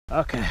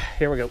Okay,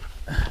 here we go.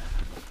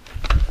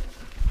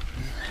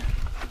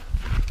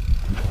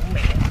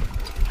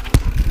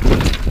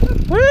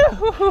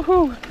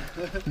 Woo-hoo-hoo-hoo.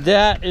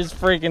 That is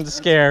freaking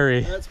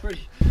scary. That's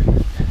pretty.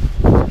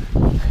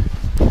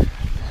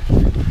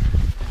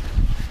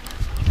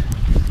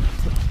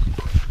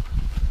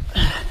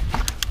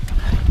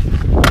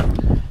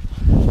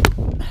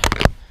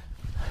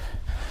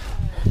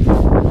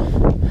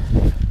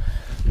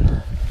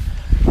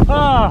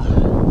 Oh,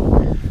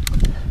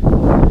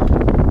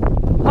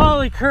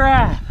 holy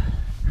crap.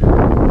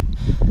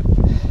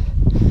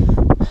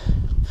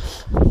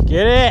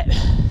 Get it?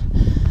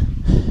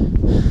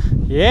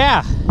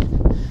 Yeah.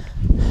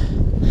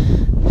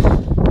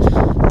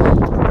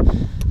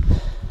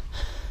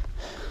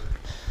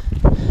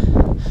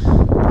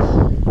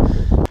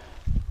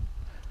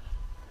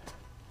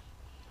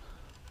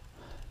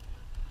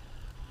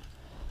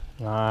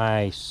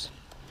 Nice.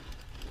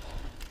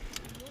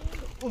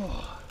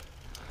 Oh.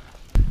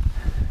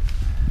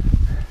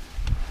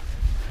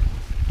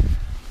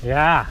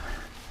 Yeah.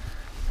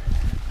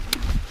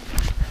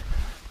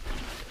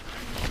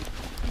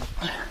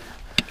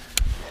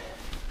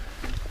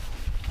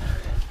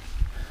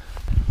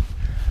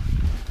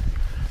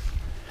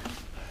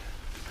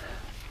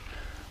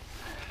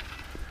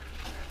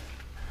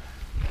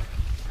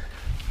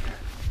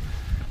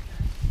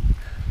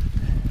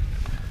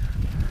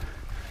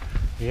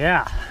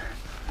 Yeah.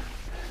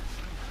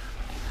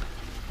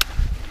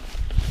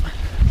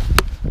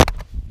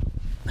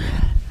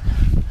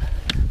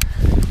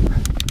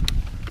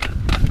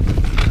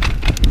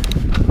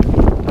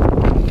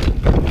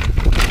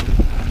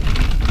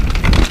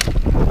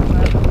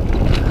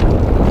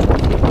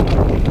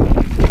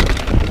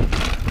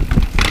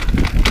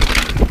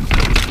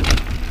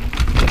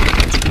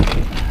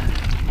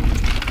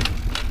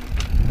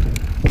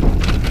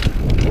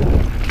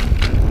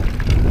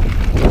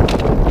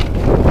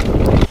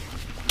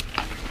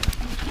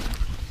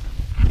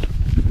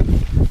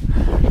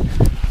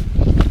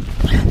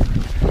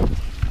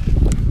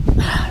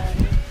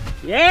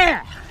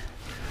 Yeah.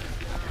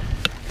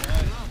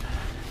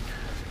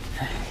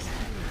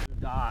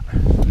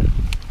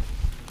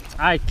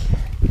 I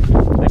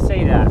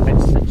say that,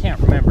 I can't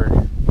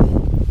remember.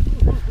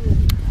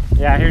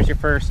 Yeah, here's your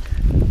first.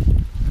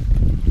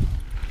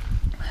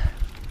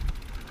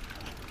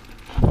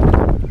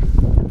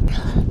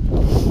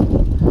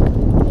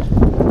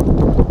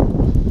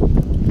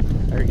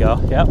 There you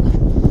go. Yep.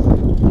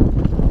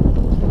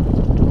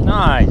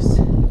 Nice.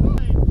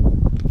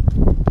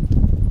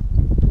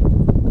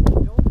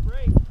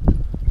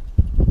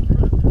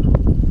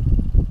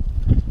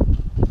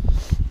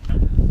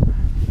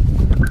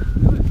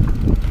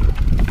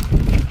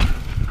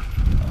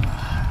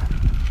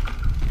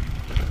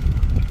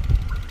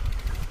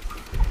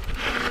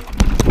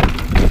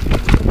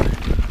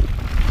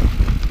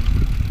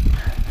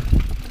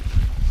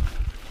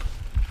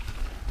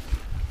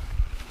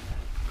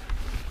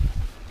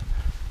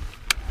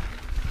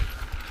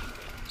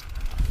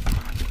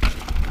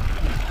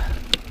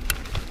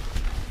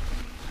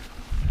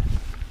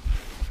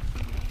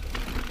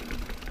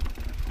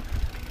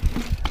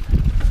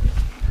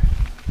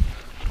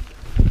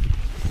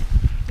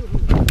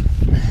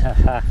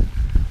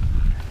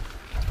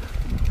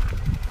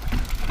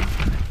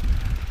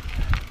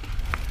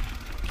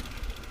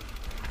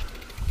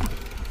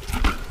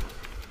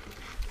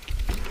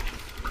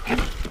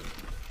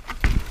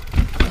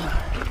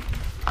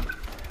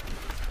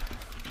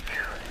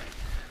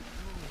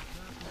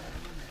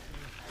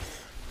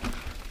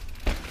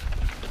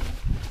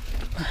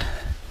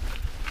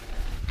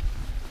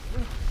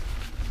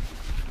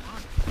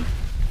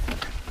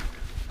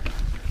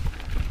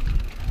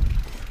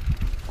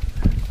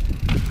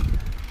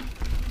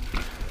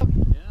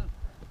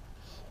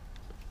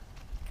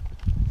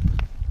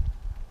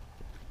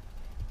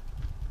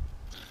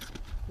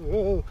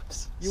 Whoa.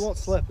 You won't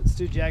slip, it's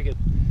too jagged.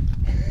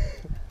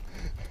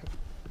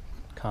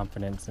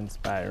 Confidence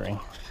inspiring.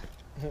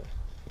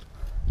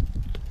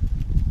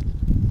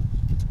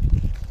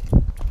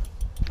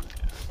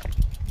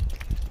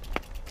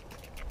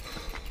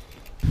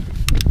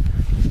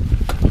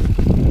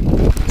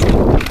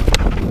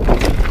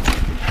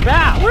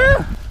 Ah,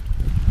 woo!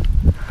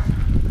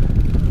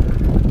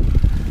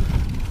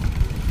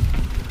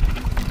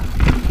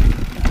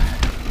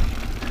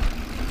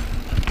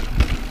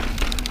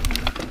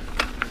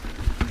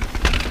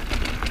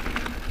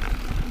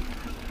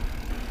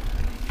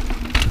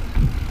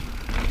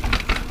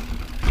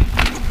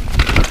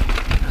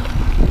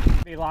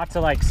 Lots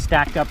of like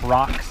stacked up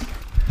rocks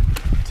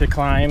to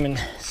climb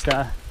and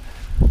stuff.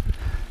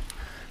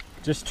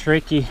 Just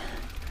tricky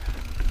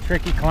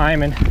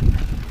climbing.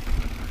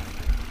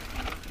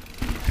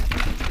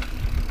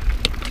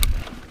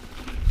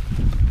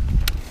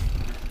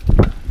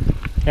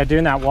 Yeah,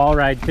 doing that wall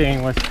ride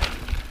thing was,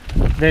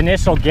 the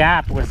initial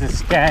gap was a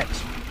sketch.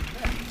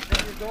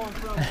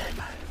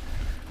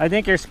 I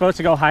think you're supposed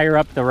to go higher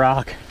up the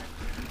rock.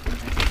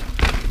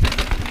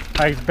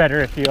 It's better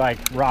if you like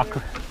rock.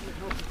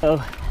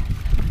 Oh,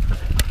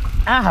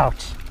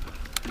 ouch.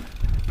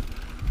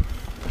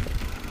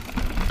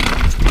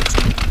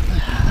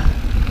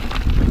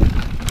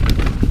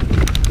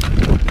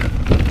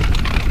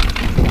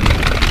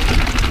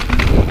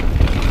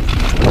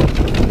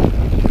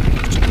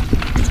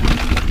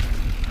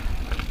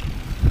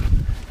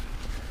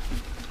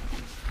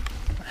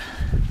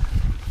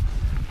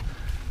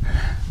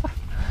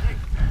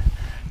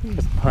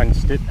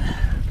 punched it.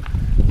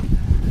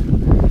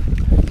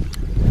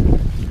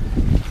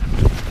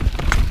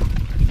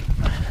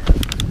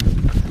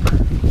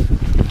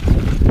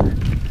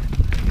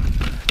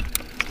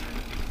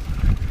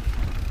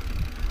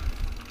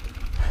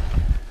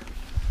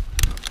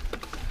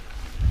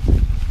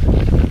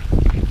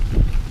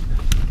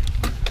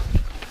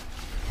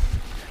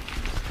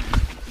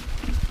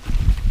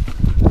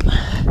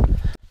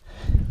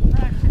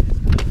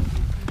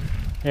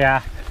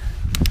 Yeah.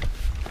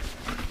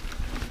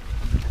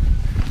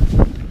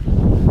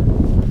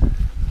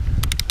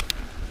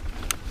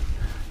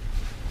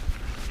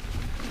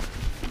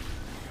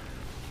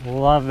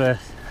 Love this.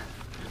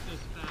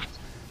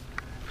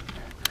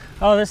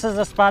 Oh, this is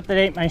the spot that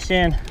ate my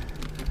shin.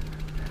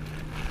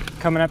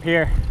 Coming up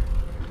here.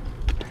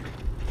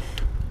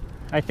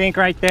 I think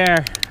right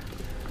there.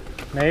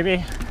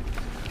 Maybe.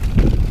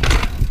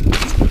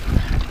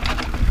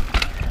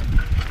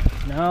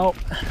 No.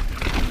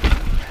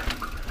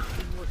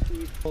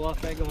 Pull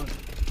off that going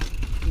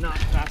not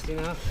fast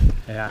enough.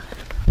 Yeah.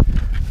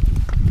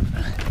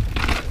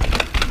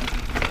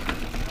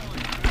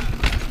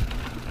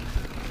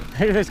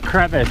 Look at this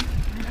crevice.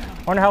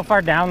 Wonder how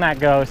far down that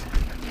goes. I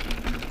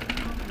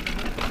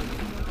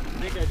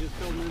think I just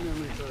filled my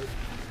memory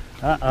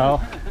card.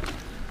 Uh-oh.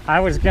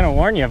 I was gonna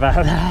warn you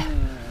about that.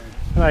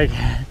 Like.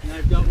 And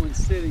I've got one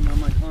sitting on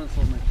my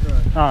console in my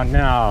truck. Oh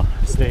no.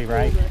 Stay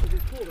right. It'd be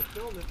cool to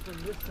film it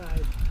from this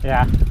side.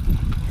 Yeah.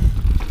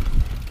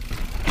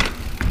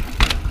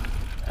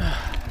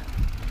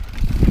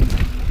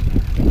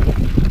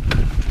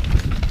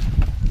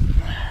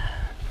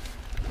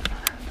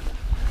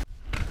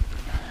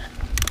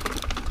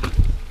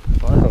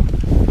 Whoa.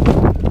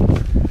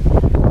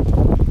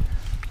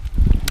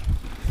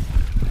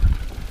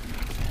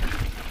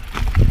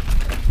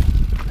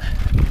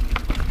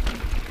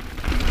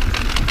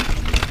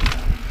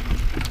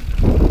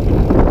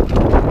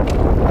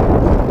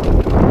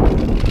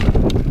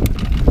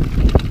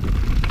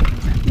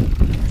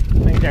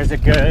 I think there's a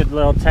good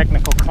little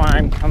technical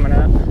climb coming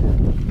up.